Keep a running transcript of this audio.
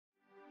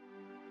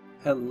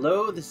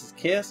Hello, this is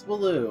KS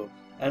Baloo,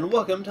 and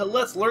welcome to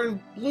Let's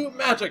Learn Blue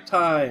Magic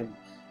Time!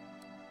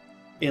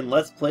 In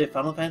Let's Play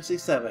Final Fantasy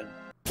VII.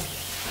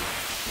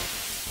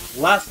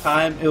 Last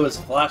time, it was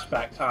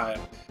flashback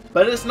time.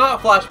 But it's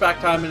not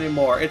flashback time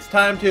anymore. It's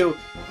time to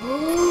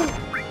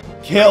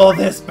kill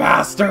this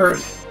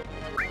bastard!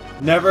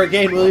 Never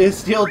again will you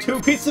steal 2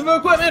 pieces of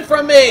equipment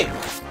from me!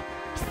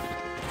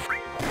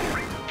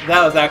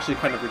 That was actually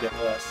kind of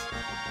ridiculous.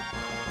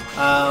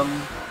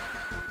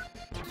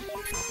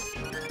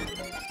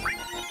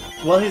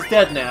 Well, he's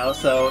dead now,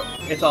 so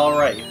it's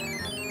alright.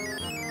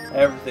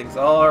 Everything's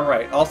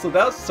alright. Also,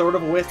 that was sort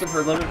of a waste of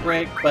her limit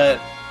break, but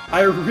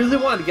I really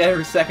wanted to get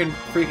her second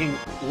freaking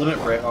limit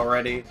break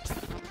already.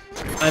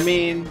 I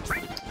mean,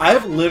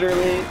 I've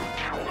literally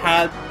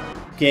had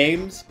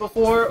games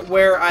before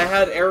where I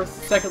had Aerith's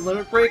second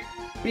limit break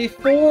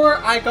before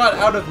I got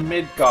out of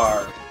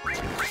Midgar.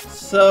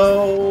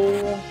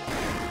 So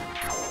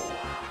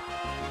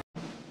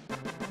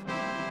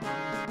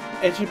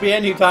it should be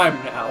any time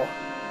now.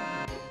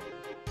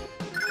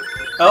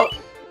 Oh!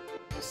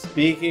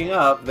 Speaking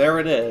of, there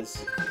it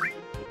is.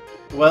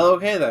 Well,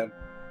 okay then.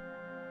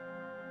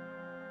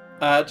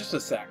 Just a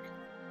sec.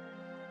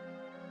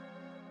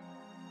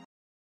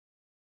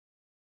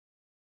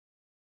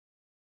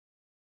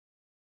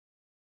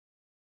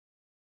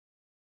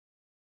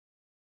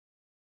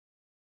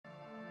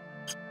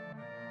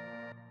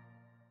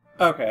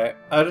 Okay,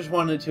 I just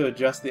wanted to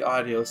adjust the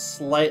audio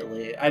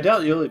slightly. I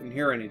doubt you'll even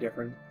hear any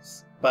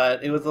difference,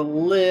 but it was a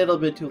little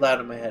bit too loud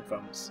in my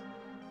headphones.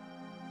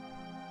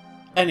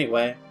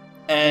 Anyway,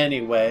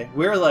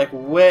 we're like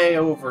way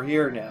over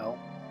here now.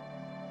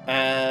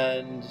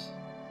 And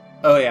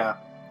oh yeah,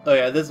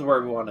 this is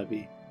where we want to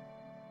be.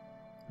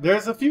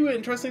 There's a few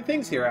interesting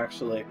things here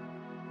actually.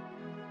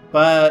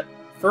 But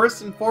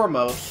first and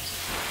foremost,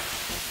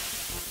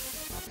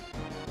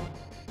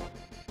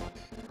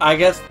 I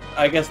guess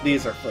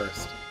these are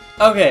first.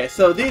 Okay,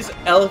 so these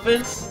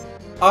elephants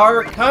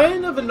are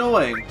kind of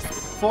annoying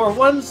for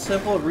one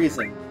simple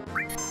reason.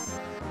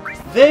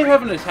 They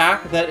have an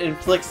attack that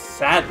inflicts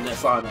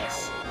sadness on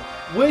us,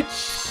 which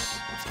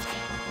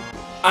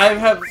I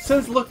have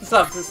since looked this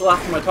up since the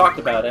last time I talked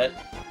about it.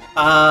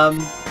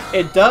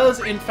 It does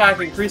in fact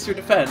increase your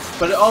defense,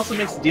 but it also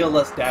makes you deal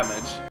less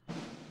damage.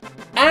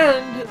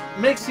 And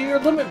makes your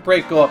limit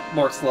break go up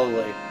more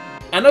slowly.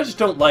 And I just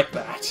don't like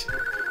that.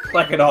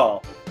 Like at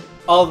all.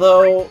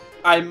 Although,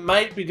 I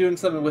might be doing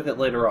something with it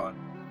later on.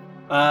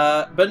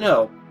 But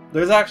no,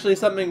 there's actually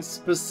something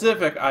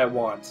specific I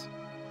want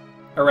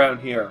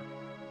around here.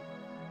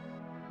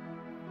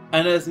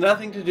 And it has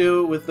nothing to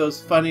do with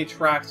those funny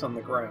tracks on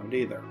the ground,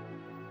 either.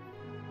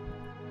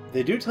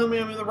 They do tell me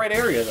I'm in the right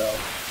area, though.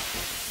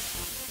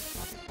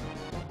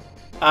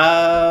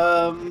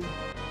 I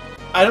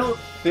don't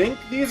think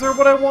these are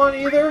what I want,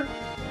 either.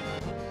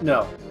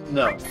 No.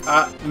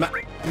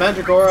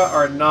 Mandragora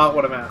are not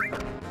what I'm after.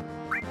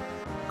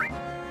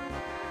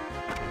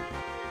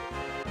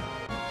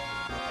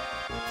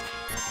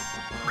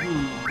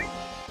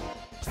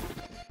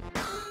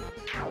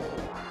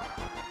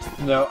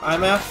 No,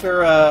 I'm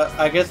after,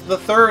 I guess the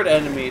third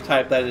enemy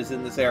type that is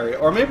in this area.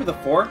 Or maybe the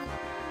fourth?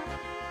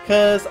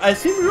 Because I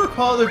seem to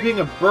recall there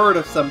being a bird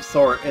of some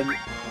sort in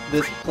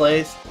this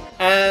place.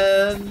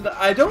 And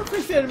I don't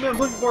think the enemy I'm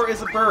looking for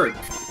is a bird.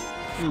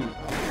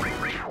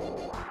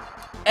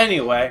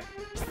 Anyway,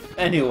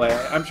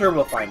 I'm sure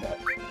we'll find it.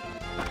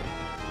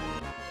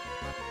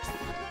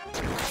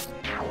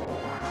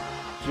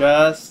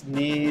 Just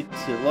need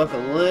to look a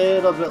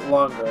little bit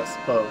longer, I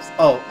suppose.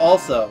 Oh,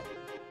 also,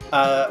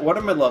 what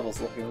are my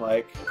levels looking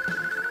like?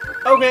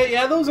 Okay,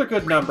 yeah, those are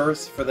good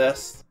numbers for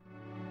this.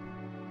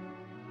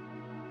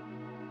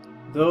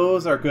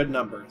 Those are good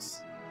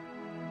numbers.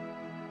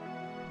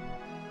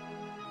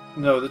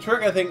 No, the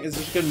trick, I think, is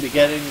just going to be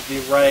getting the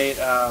right,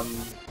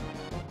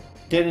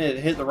 getting it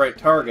to hit the right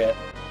target.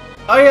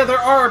 Oh yeah, there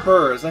are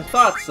birds, I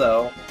thought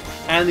so.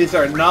 And these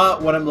are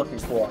not what I'm looking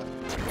for.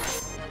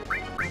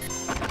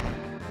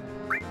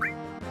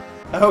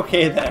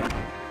 Okay then.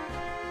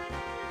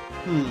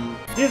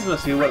 These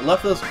must be what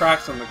left those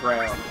tracks on the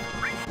ground.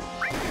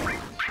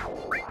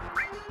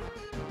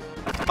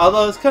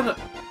 Although it's kind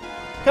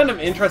of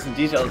interesting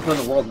detail to put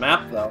in the world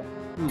map though.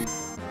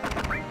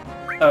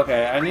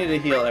 Okay, I need to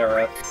heal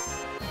Aerith.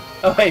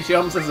 Oh hey, she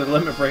almost has a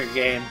limit break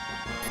again.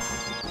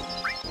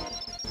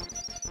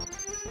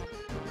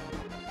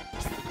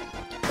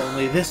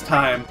 Only this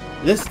time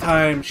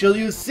she'll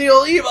use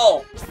Seal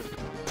Evil!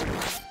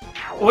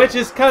 Which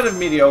is kind of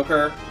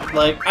mediocre.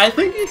 Like, I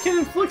think it can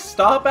inflict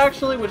stop,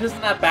 actually, which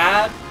isn't that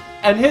bad,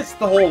 and hits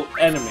the whole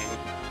enemy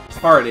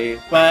party,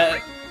 but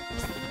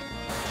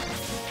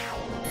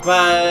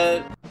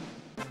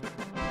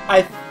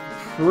I'm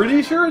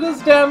pretty sure it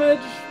does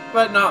damage,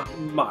 but not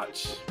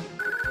much.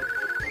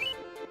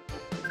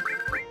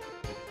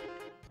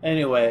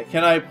 Anyway,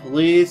 can I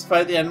please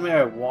fight the enemy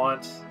I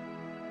want?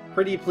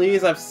 Pretty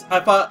please?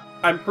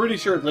 I'm pretty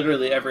sure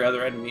literally every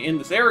other enemy in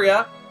this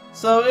area,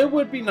 so it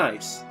would be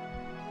nice.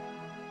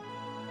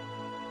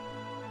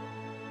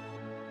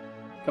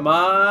 Come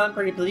on,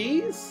 pretty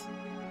please?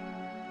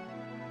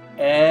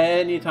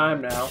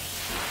 Anytime now.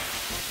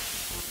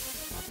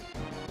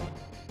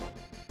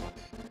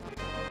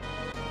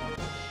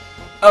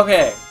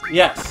 Okay,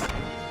 yes.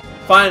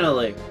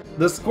 Finally.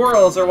 The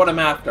squirrels are what I'm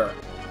after.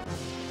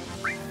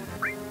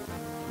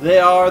 They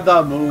are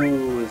the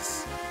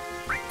moos.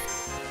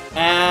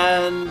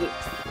 And...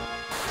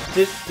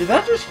 Did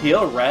that just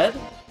heal red?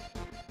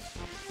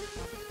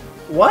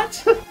 What?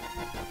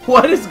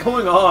 What is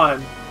going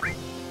on?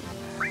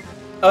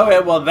 Okay,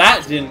 well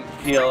that didn't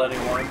heal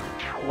anyone.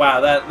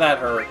 Wow, that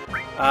hurt.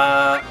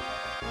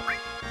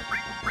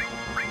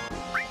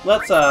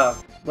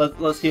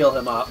 Let's heal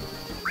him up.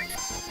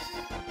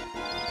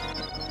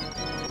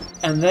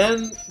 And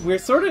then we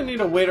sort of need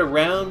to wait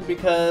around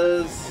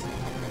because,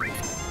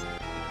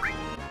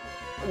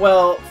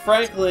 well,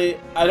 frankly,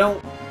 I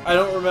don't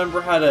remember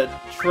how to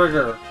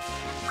trigger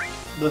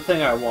the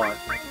thing I want.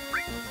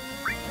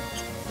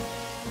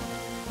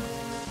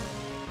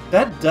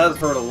 That does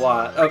hurt a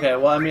lot. Okay,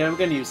 well, I mean, I'm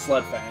gonna use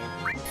Sled Fang.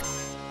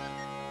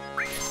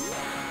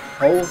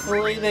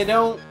 Hopefully they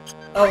don't...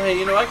 Oh, hey,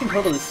 you know, I can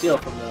totally steal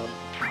from them.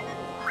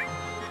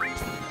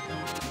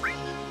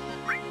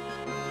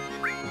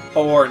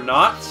 Or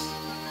not.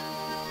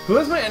 Who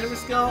has my enemy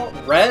skill?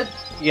 Red?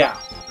 Yeah,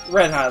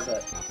 Red has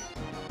it.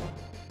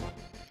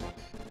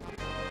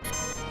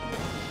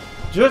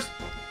 Just...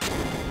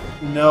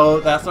 No,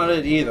 that's not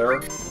it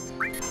either.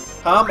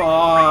 Come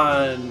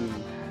on!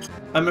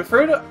 I'm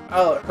afraid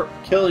I'll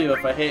kill you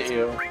if I hit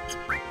you.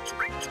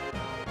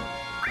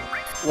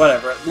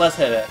 Whatever, let's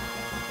hit it.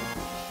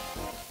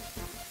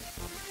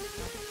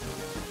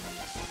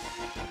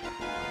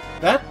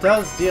 That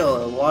does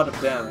deal a lot of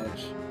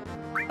damage.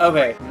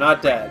 Okay,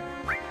 not dead.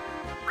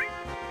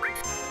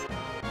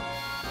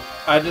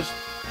 I just...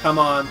 Come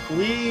on,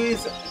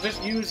 please!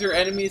 Just use your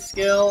enemy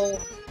skill.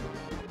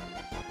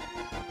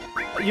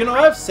 You know,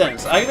 I have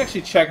sense. I can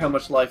actually check how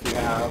much life you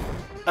have.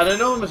 And I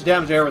know how much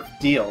damage Aerith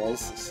deals,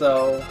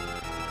 so...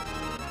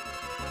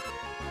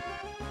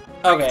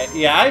 Okay,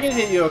 yeah, I can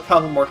hit you a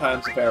couple more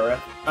times with Aerith.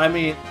 I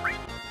mean...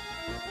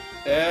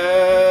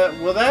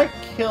 will that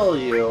kill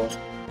you?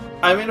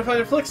 I mean, if I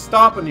inflict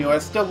Stop on you, I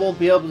still won't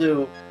be able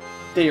to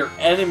get your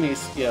enemy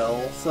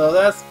skill, so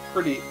that's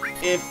pretty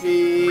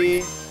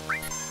iffy.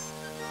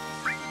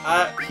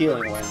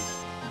 Healing Wind.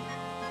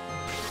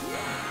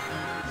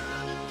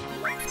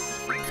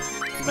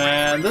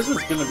 Man, this is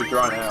gonna be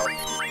drawn out.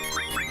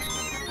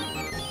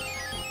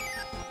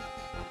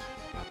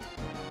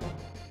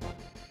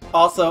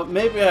 Also,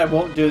 maybe I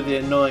won't do the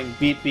annoying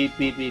beep beep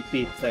beep beep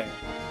beep thing.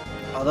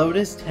 Although it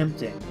is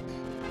tempting.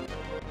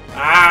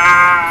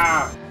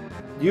 Ah!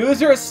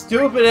 Use your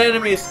stupid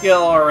enemy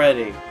skill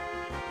already!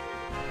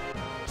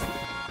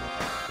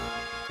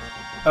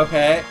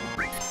 Okay.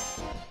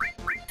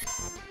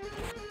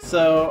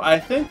 So, I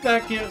think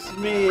that gives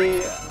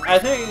me... I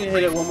think I can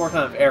hit it one more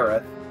time with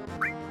Aerith.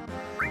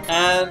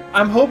 And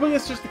I'm hoping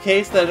it's just the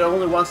case that it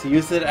only wants to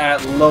use it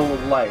at low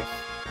life.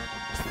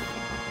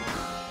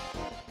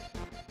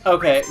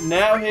 Okay,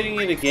 now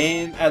hitting it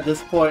again at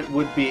this point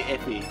would be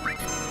iffy.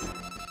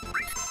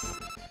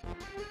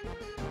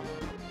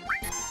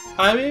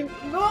 I mean,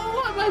 no,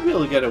 I might be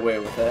able to get away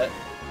with it.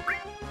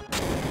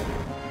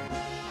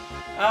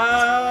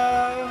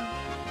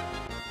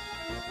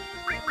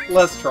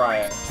 Let's try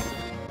it.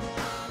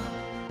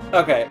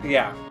 Okay,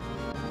 yeah.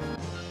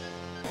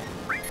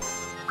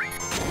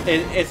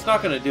 It's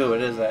not gonna do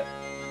it, is it?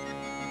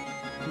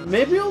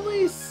 Maybe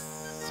only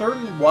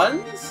certain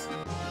ones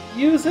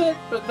use it,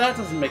 but that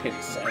doesn't make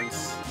any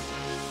sense.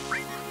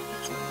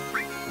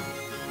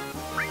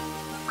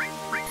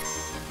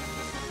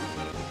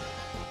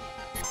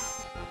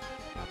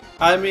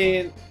 I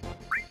mean,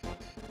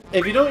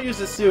 if you don't use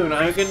it soon,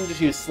 I'm gonna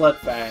just use Sled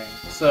Fang,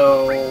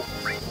 so...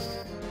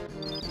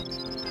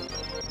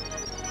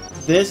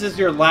 This is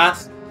your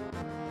last...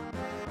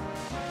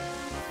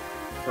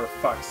 For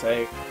fuck's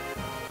sake.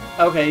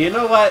 Okay, you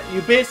know what?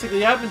 You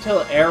basically have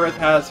until Aerith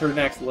has her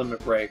next limit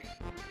break.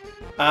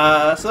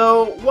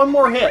 So, one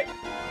more hit.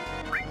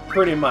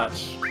 Pretty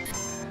much.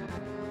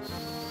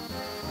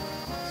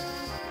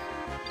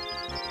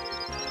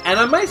 And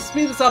I might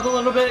speed this up a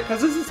little bit,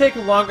 because this is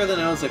taking longer than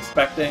I was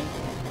expecting.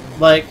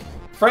 Like,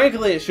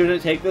 frankly, it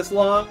shouldn't take this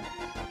long.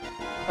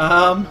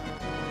 I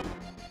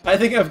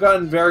think I've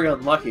gotten very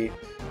unlucky.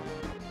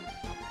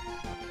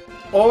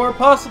 Or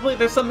possibly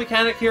there's some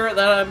mechanic here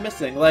that I'm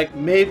missing. Like,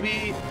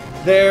 maybe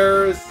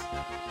there's...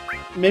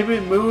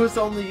 Maybe moves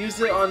only use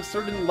it on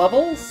certain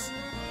levels?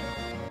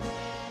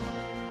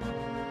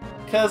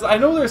 Because I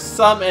know there's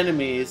some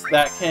enemies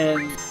that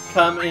can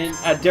come in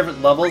at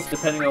different levels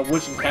depending on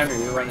which encounter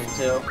you run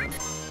into.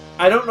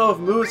 I don't know if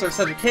moves are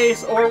such a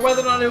case, or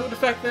whether or not it would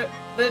affect the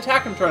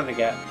attack I'm trying to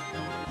get.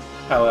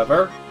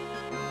 However,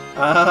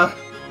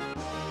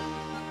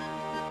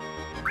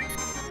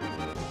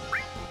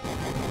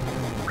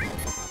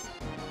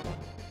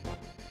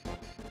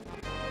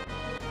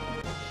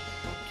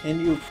 can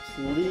you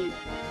please...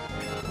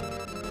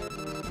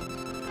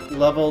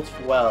 Level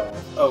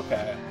 12.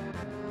 Okay.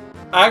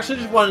 I actually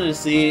just wanted to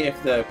see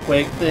if the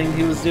Quake thing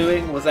he was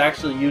doing was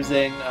actually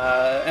using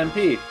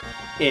MP.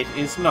 it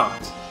is not.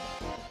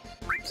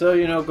 So,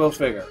 you know, go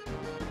figure.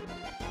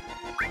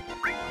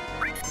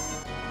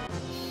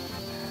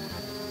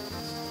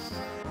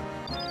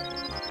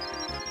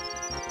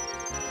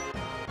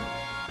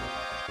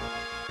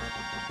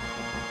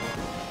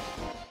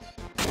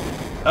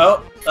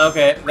 Oh,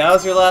 okay, that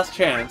was your last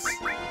chance.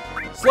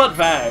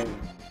 Sludfang!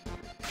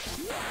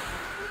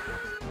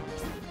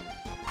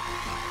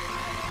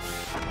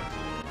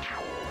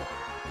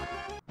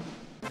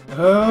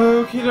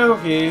 Okie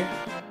dokie.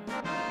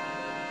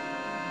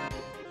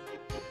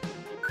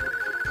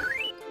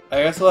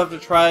 I guess we'll have to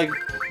try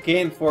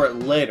again for it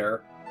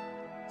later.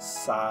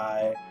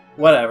 Sigh.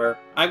 Whatever.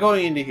 I'm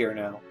going into here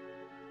now.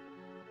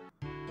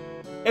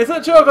 It's a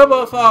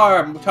Chocobo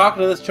farm! Talk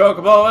to this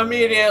Chocobo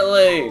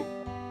immediately!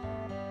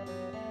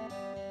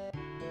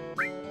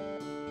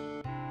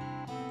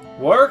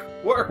 Work,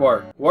 work,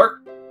 work,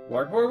 work,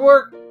 work, work,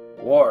 work,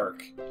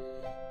 work.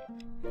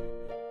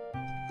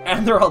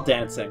 And they're all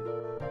dancing.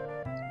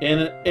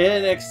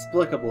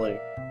 Inexplicably.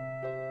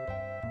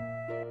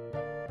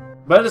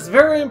 But it's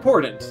very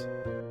important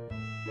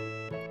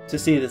to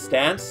see this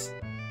dance.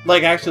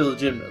 Like, actually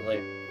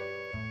legitimately.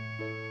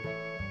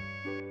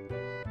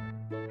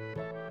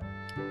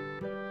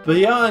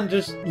 Beyond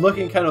just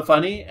looking kind of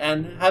funny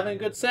and having a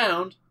good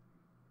sound,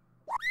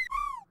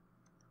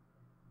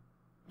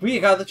 we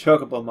got the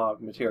Chocobo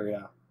Mog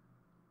materia.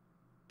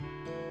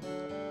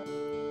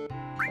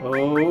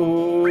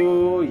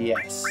 Oh,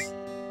 yes.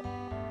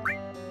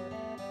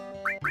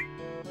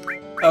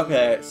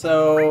 Okay,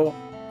 so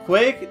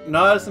Quake,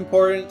 not as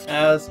important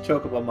as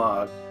Chocobo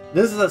Mog.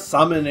 This is a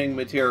summoning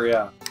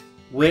materia,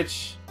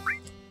 which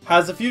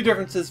has a few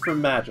differences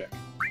from magic.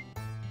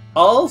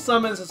 All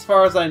summons, as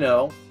far as I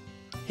know,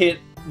 hit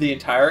the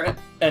entire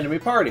enemy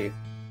party.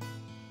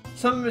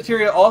 Summon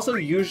materia also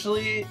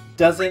usually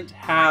doesn't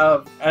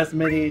have as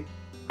many...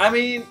 I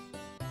mean,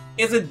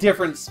 it's a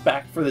different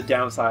spec for the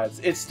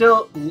downsides. It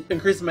still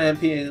increases my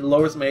MP and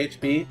lowers my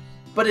HP,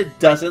 but it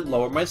doesn't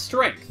lower my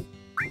strength.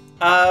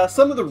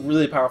 Some of the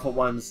really powerful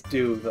ones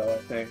do, though, I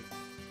think.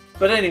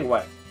 But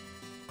anyway.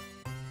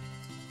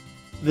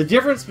 The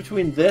difference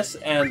between this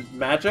and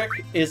magic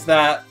is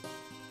that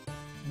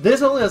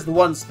this only has the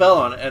one spell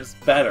on it, and it's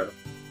better.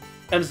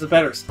 And it's a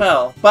better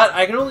spell, but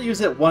I can only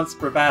use it once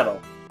per battle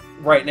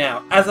right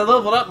now. As I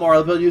level it up more,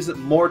 I'll be able to use it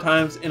more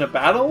times in a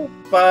battle,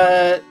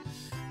 but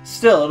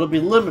still, it'll be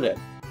limited.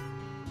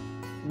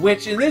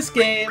 Which, in this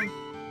game,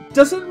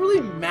 doesn't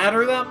really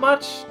matter that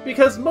much,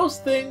 because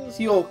most things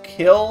you'll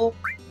kill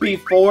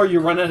before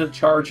you run out of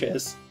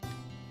charges.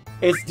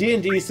 It's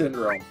D&D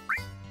syndrome,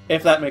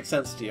 if that makes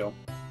sense to you.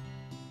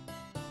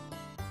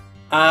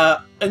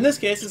 In this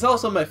case, it's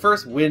also my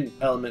first wind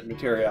element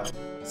materia,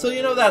 so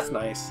you know that's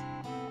nice.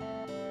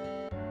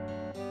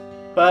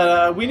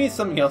 But we need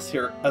something else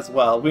here as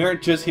well. We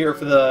aren't just here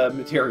for the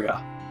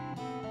materia.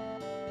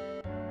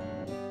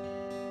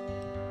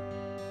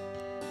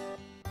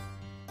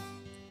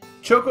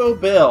 Choco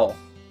Bill.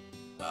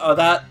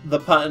 The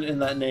pun in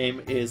that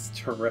name is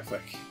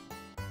terrific.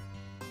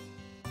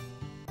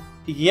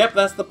 Yep,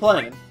 that's the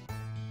plan.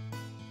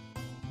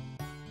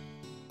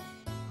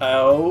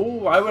 Oh,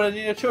 why would I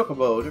need a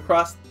Chocobo to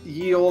cross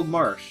ye old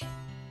marsh?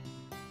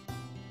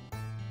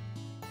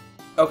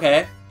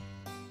 Okay.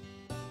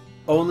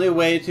 Only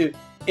way to...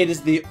 It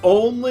is the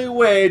only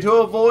way to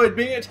avoid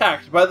being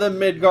attacked by the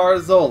Midgar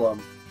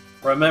Zolom.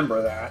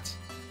 Remember that.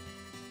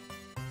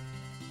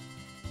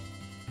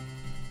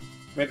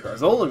 Midgar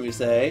Zolom, you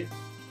say?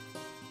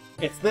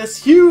 It's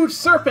this huge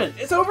serpent!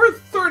 It's over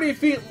 30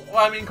 feet...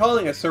 Well, I mean,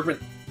 calling a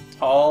serpent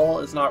tall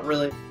is not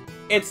really...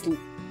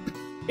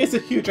 It's a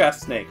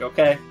huge-ass snake,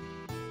 okay?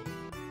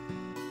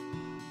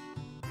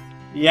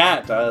 Yeah,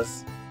 it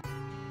does.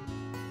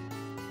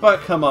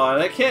 But come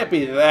on, it can't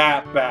be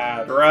that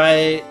bad,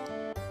 right?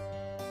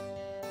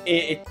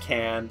 It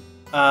can.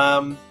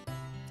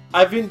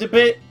 I've been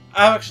debating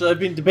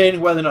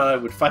whether or not I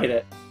would fight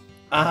it.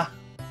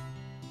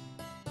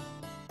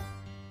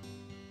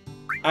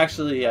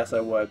 Actually, yes,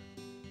 I would.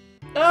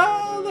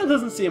 That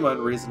doesn't seem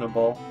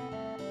unreasonable.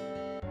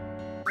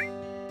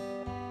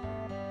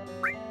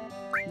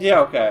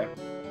 Yeah, okay.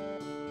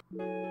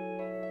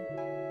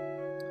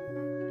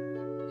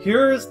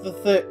 Here's the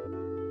thing.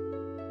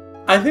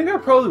 I think I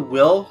probably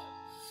will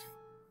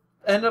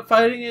end up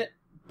fighting it,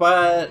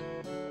 but...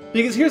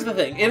 Because here's the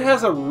thing. It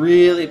has a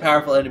really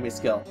powerful enemy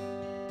skill.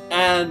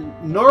 And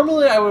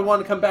normally I would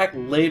want to come back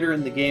later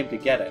in the game to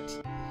get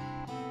it.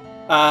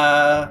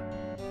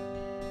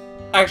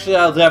 Actually,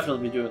 I'll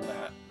definitely be doing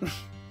that.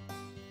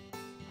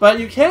 But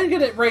you can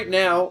get it right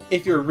now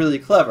if you're really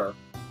clever.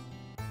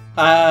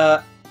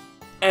 And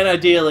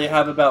ideally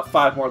have about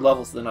 5 more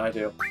levels than I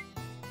do.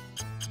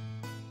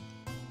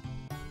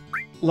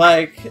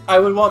 Like, I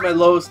would want my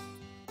lowest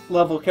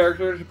level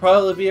character to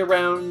probably be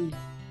around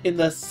in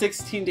the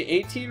 16 to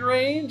 18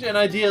 range, and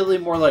ideally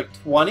more like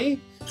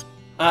 20.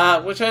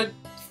 Which I'm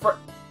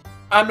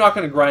not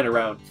going to grind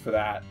around for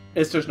that.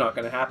 It's just not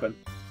going to happen.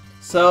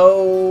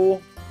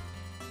 So...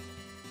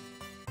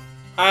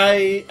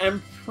 I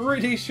am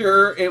pretty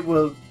sure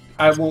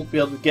I won't be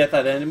able to get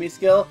that enemy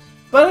skill,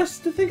 But I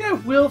still think I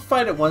will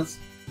fight it once.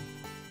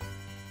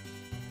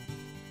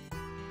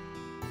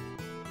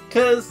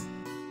 Because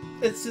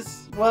it's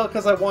just, well,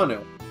 because I want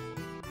to.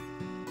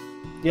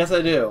 Yes,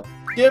 I do.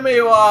 Give me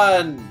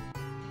one!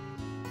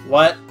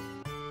 What?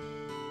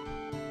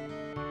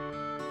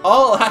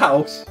 All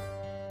out?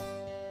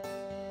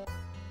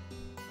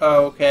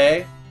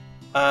 Okay.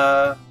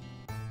 How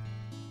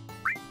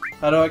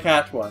do I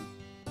catch one?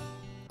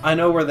 I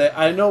know where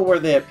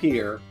they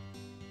appear.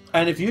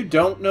 And if you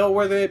don't know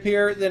where they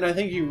appear, then I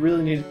think you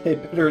really need to pay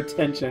better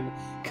attention,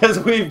 because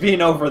we've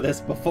been over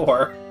this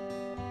before.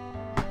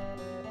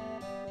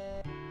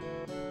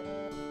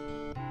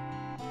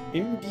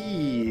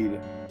 Indeed.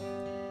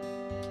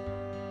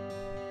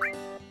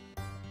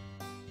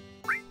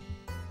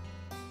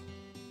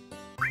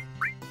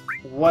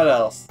 What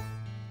else?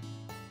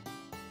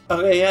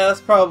 Okay, yeah, that's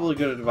probably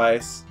good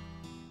advice.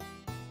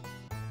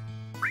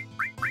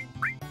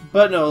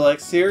 But no,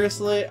 like,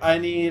 seriously, I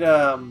need,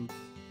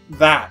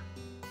 that.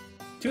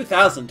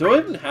 2,000. Do I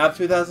even have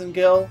 2,000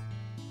 gil?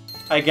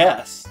 I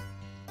guess.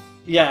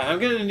 Yeah, I'm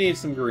gonna need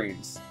some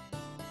greens.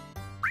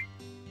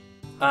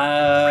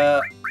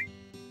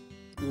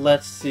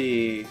 Let's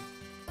see.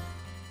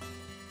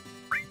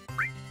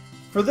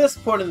 For this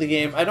point in the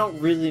game, I don't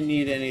really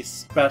need any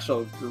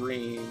special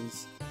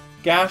greens.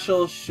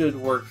 Gashel should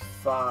work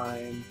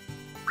fine.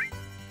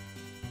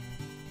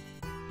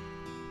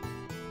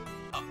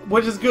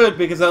 Which is good,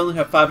 because I only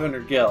have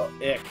 500 gil.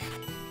 Ick.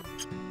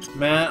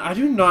 Man, I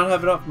do not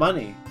have enough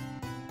money.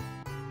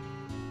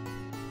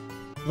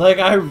 Like,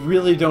 I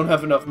really don't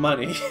have enough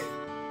money.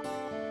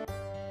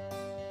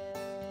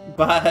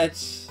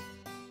 But...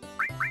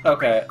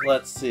 okay,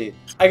 let's see.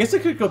 I guess I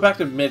could go back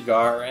to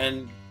Midgar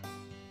and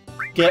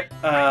get,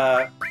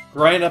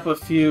 grind up a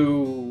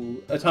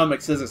few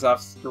atomic scissors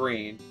off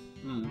screen.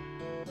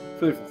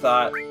 Food for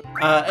thought.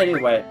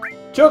 Anyway,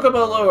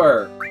 Chocobo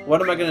lure!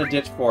 What am I gonna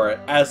ditch for it?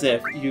 As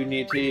if you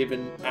need to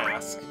even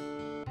ask.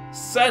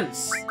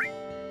 Sense!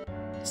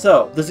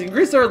 So, this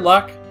increases our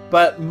luck,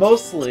 but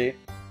mostly,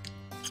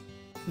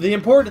 the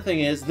important thing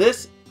is,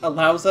 this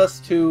allows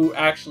us to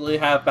actually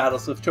have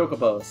battles with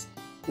Chocobos.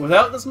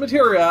 Without this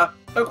materia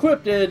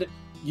equipped,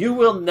 you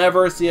will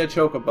never see a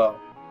Chocobo.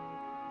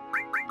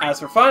 As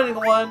for finding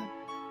one,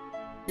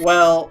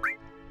 well,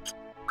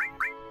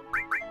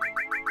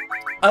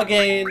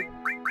 again,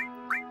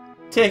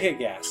 take a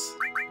guess.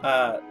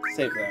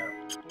 Save there.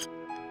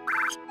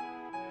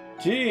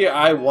 Gee,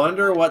 I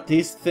wonder what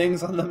these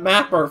things on the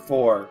map are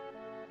for.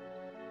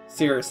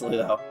 Seriously,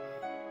 though.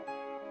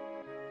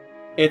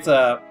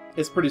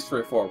 It's pretty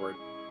straightforward.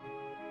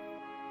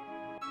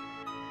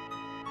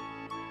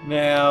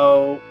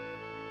 Now,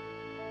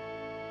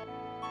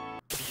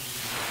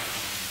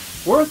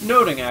 worth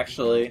noting,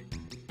 actually.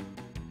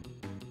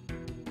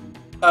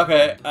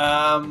 Okay,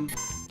 I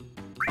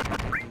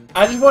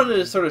just wanted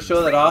to sort of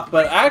show that off,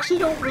 but I actually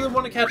don't really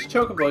want to catch a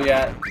Chocobo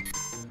yet.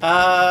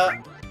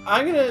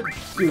 I'm gonna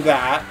do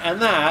that, and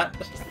that.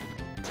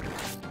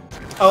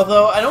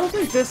 Although, I don't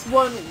think this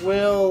one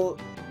will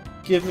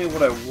give me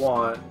what I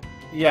want.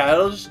 Yeah,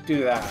 it'll just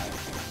do that.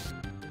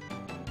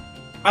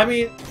 I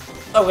mean,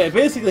 okay,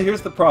 basically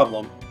here's the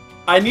problem.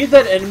 I need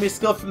that enemy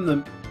skill from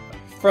the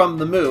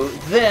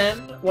move,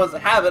 then, once I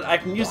have it, I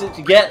can use it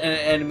to get an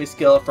enemy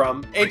skill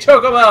from a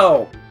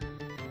Chocobo!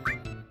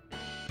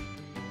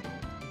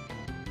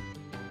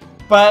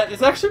 But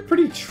it's actually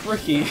pretty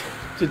tricky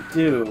to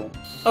do.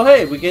 Oh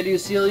hey, we get to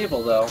use Seal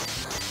Evil, though.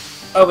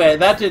 Okay,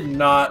 that did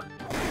not...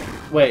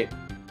 wait.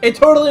 It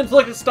totally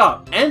inflicted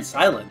stop! And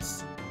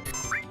silence!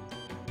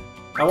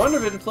 I wonder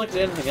if it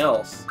inflicted anything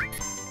else.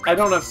 I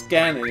don't have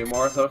scan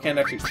anymore, so I can't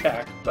actually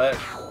check, but...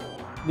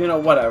 you know,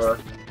 whatever.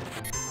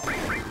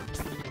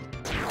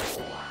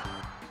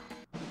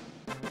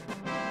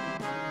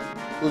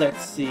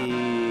 Let's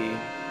see...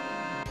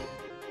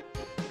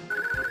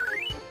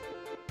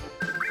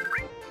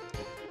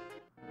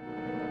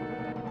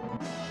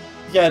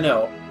 yeah,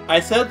 no. I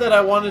said that I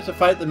wanted to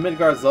fight the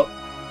Midgar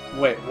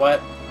wait,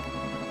 what?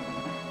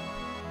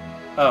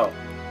 Oh,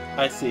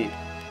 I see.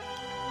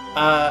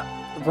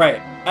 Right.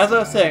 As I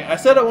was saying, I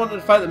said I wanted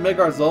to fight the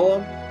Midgar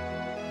Zolom,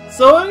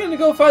 so I'm gonna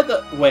go fight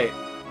the... wait.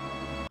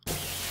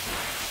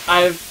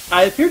 I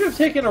appear to have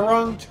taken a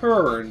wrong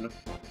turn.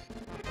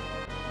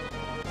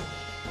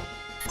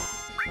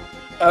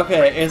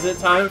 Okay, is it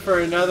time for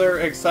another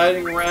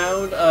exciting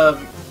round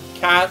of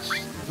catch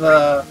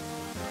the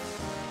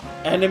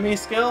enemy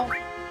skill?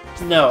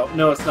 No,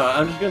 it's not.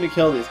 I'm just gonna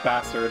kill these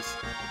bastards.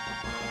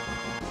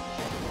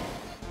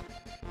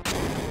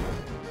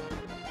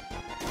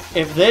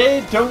 If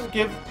they don't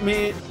give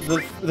me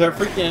their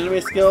freaking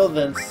enemy skill,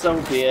 then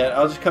so be it.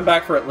 I'll just come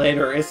back for it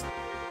later. It's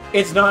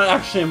not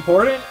actually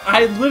important.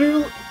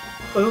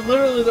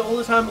 Literally the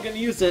only time I'm gonna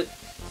use it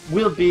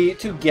will be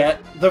to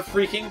get the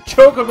freaking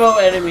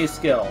Chocobo enemy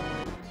skill.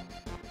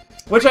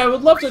 Which I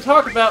would love to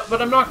talk about,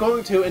 but I'm not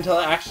going to until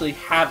I actually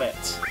have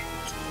it.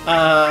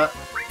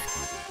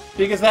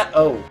 Because that...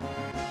 oh.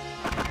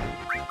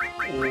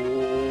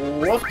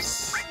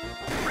 Whoops.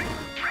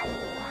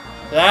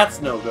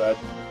 That's no good.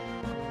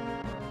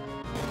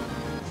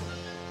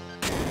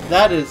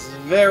 That is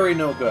very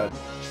no good.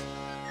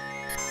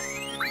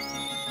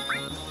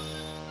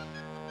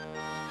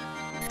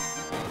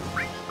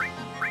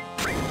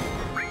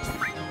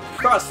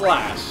 Cross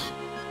slash.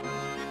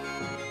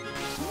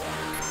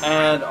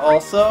 And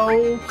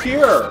also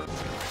cure.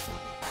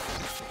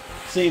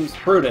 Seems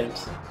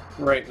prudent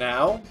right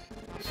now.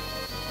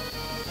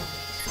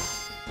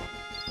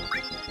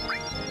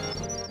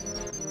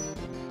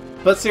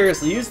 But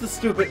seriously, use the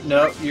stupid...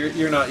 No,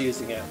 you're not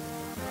using it.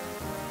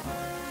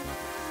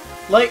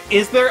 Like,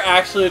 is there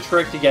actually a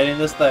trick to getting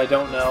this that I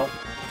don't know?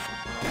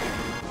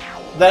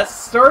 That's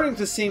starting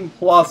to seem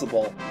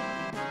plausible.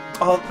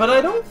 Oh, but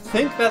I don't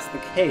think that's the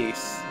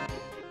case.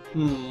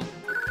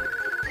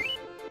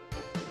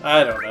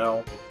 I don't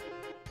know.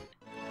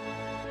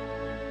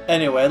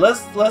 Anyway,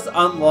 let's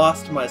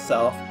unlost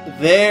myself.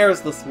 There's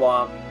the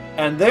swamp,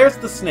 and there's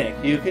the snake.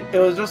 It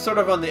was just sort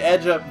of on the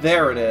edge up.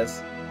 There it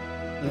is.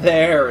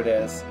 There it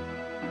is.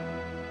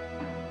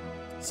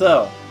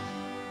 So.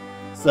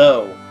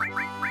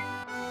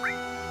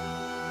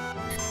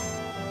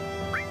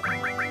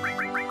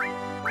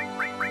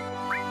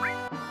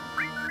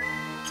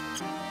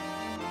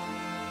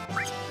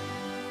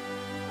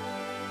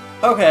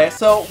 Okay,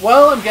 so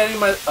while I'm getting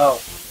my...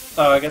 Oh,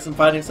 I guess I'm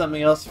fighting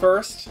something else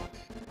first.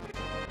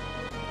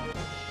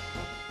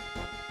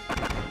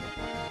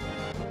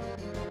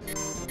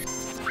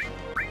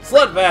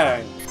 Sled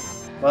Bang!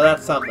 Well,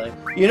 that's something.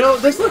 You know,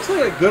 this looks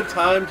like a good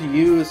time to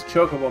use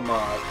Chocobo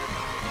Mod.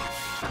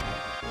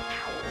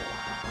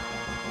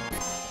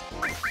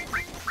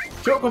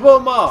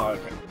 Chocobo Mod!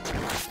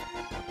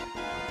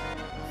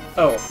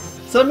 Oh,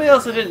 something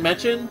else I didn't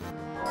mention.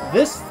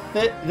 This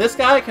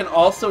guy can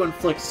also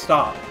inflict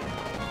Stop.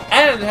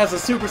 And it has a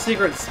super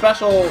secret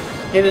special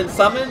hidden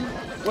summon,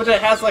 which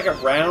it has like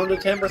around a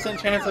 10%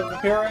 chance of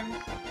appearing.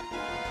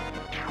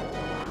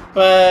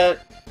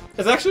 But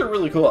it's actually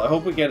really cool. I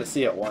hope we get to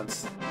see it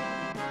once.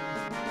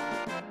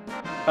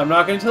 I'm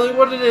not going to tell you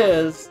what it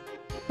is,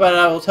 but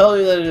I will tell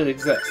you that it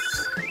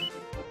exists.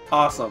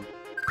 Awesome.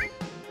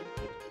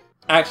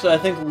 Actually,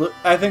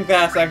 I think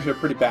that's actually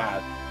pretty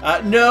bad.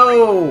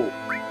 No!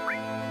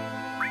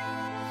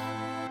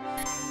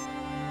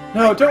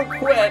 No, don't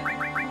quit!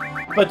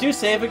 But do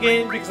save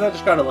again, because I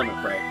just got a limit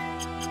break.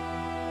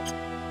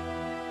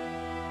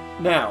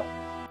 Now,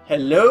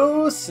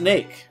 hello,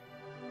 Snake.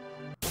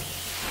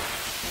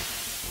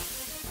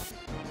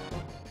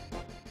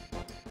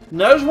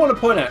 Now, I just want to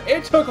point out,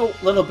 it took a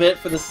little bit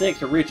for the snake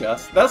to reach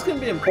us. That's going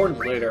to be important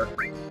later.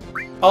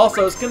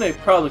 Also, it's going to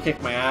probably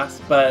kick my ass,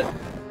 but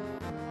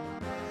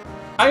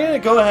I'm going to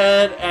go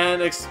ahead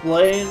and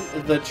explain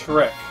the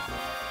trick.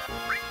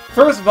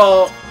 First of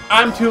all,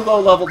 I'm too low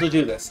level to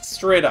do this,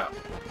 straight up.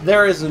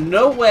 There is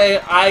no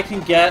way I can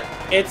get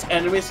its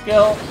enemy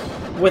skill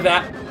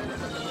without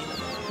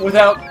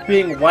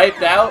being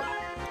wiped out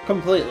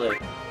completely.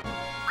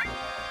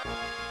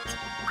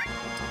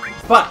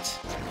 But,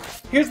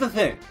 here's the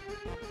thing.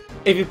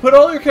 If you put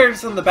all your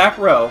characters in the back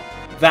row,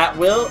 that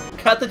will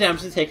cut the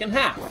damage they take in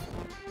half.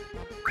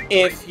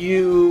 If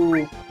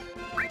you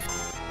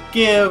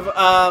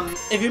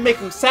make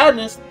them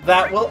sadness,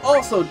 that will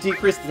also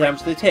decrease the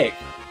damage they take.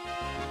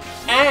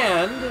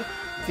 And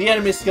the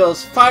enemy skill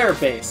is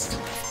fire-based.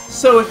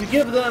 So if you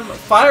give them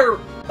fire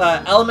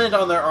element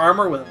on their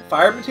armor with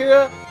fire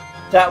materia,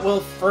 that will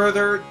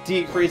further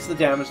decrease the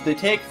damage they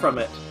take from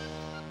it.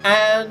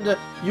 And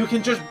you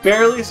can just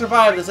barely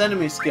survive this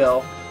enemy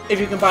skill if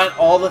you combine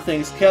all the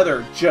things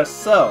together, just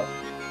so.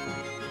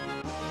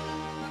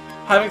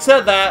 Having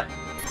said that,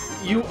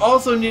 you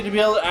also need to be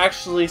able to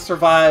actually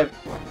survive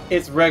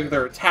its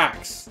regular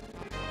attacks.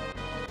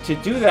 To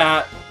do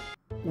that,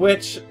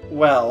 which,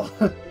 well,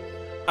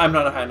 I'm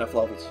not a high enough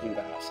level to do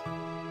that.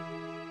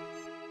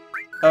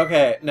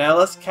 Okay, now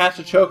let's catch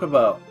a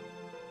Chocobo.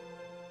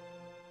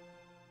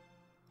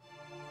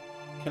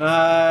 Can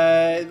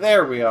I...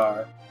 There we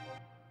are.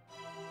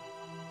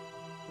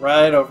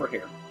 Right over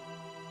here.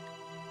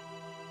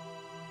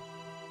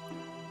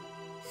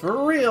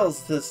 For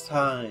reals this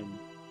time.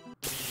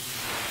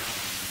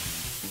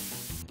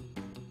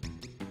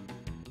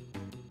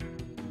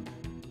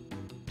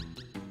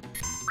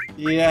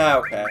 Yeah,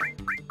 okay.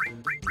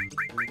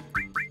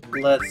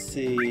 Let's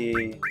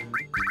see...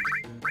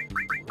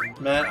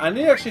 Man, I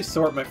need to actually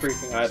sort my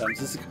freaking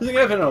items. It's a good thing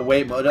I've been in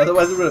away mode,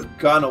 otherwise it would have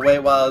gone away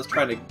while I was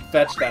trying to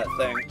fetch that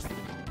thing.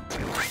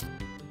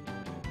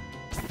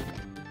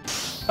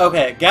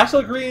 Okay,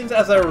 Gashel greens,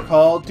 as I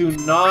recall, do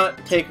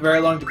not take very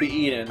long to be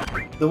eaten.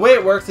 The way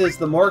it works is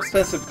the more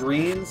expensive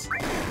greens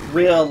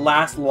will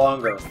last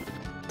longer.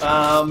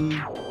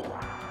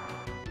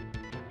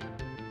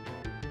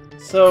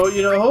 So,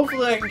 you know,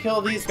 hopefully I can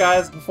kill these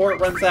guys before it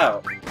runs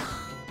out.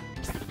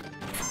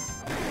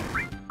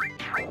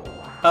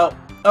 Oh,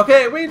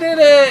 okay, we did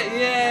it!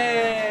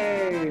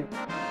 Yay!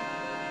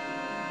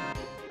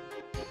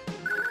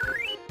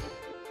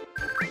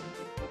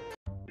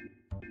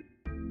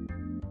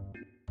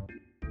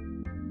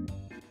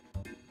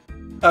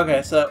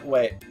 Okay, so,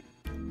 wait.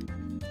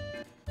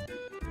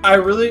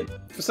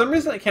 For some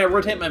reason I can't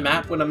rotate my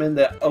map when I'm in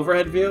the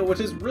overhead view, which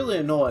is really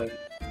annoying.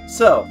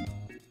 So,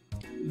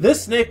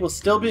 this snake will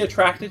still be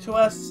attracted to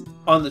us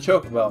on the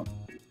Chocobo,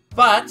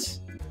 but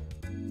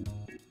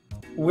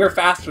we're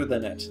faster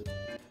than it.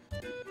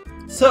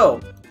 So,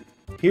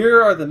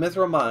 here are the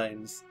Mithril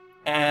Mines,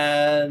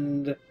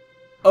 and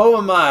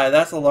oh my,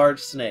 that's a large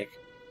snake.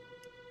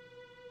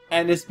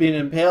 And it's being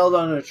impaled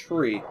on a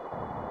tree.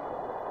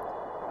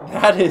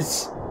 That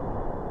is...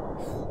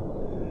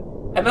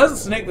 And that's a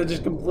snake that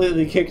just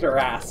completely kicked our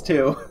ass,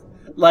 too.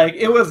 Like,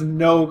 it was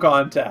no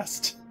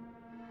contest.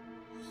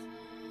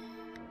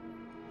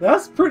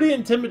 That's pretty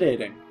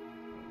intimidating.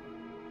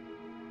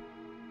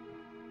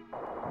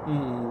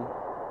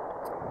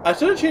 I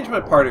should have changed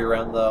my party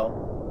around, though.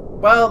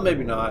 Well,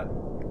 maybe not.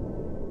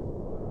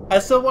 I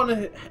still want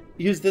to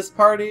use this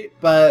party,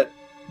 but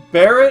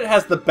Barrett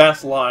has the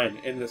best line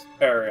in this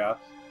area.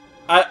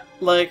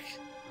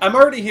 I'm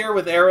already here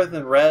with Aerith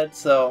and Red,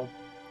 so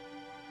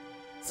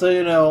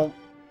you know,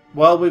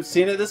 well, we've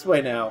seen it this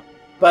way now.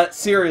 But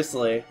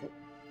seriously,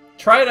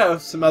 try it out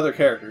with some other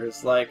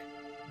characters. Like,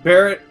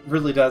 Barrett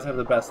really does have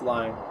the best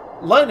line.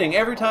 Lightning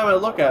every time I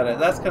look at it.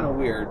 That's kind of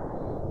weird.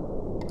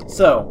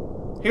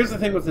 So, here's the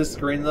thing with this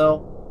screen,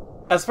 though.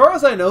 As far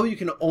as I know, you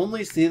can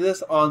only see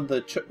this on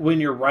the when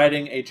you're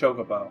riding a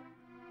Chocobo.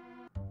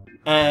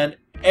 And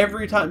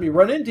every time you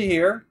run into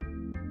here...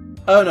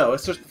 Oh no,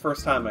 it's just the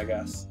first time, I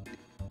guess.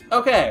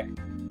 Okay.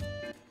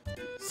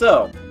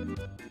 So.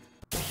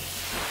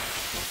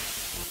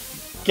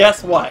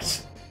 Guess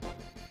what?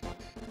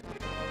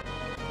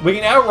 We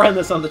can outrun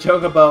this on the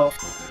Chocobo,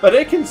 but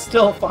it can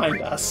still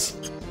find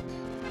us.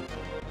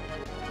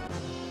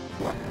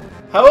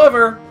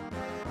 However,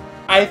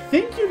 I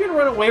think you can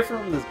run away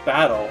from this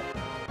battle.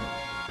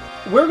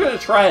 We're gonna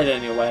try it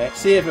anyway,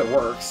 see if it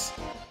works.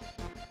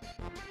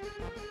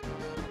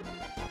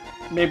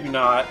 Maybe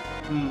not.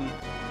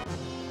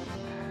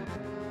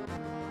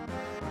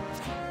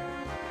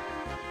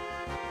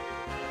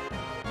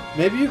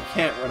 Maybe you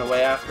can't run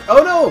away after.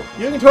 Oh no!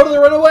 You can totally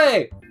run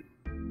away!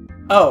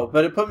 Oh,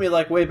 but it put me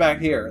like way back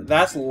here.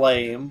 That's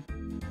lame.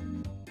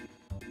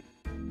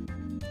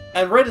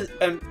 And Red is,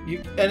 and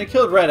it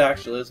killed Red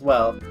actually as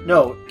well.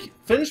 No,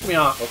 finish me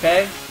off,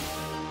 okay?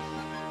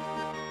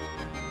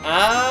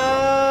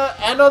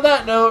 And on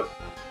that note,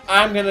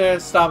 I'm gonna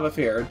stop off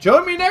here.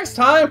 Join me next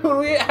time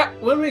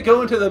when we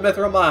go into the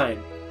Mithril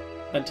Mine.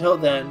 Until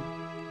then,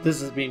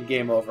 this has been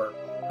Game Over.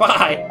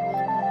 Bye!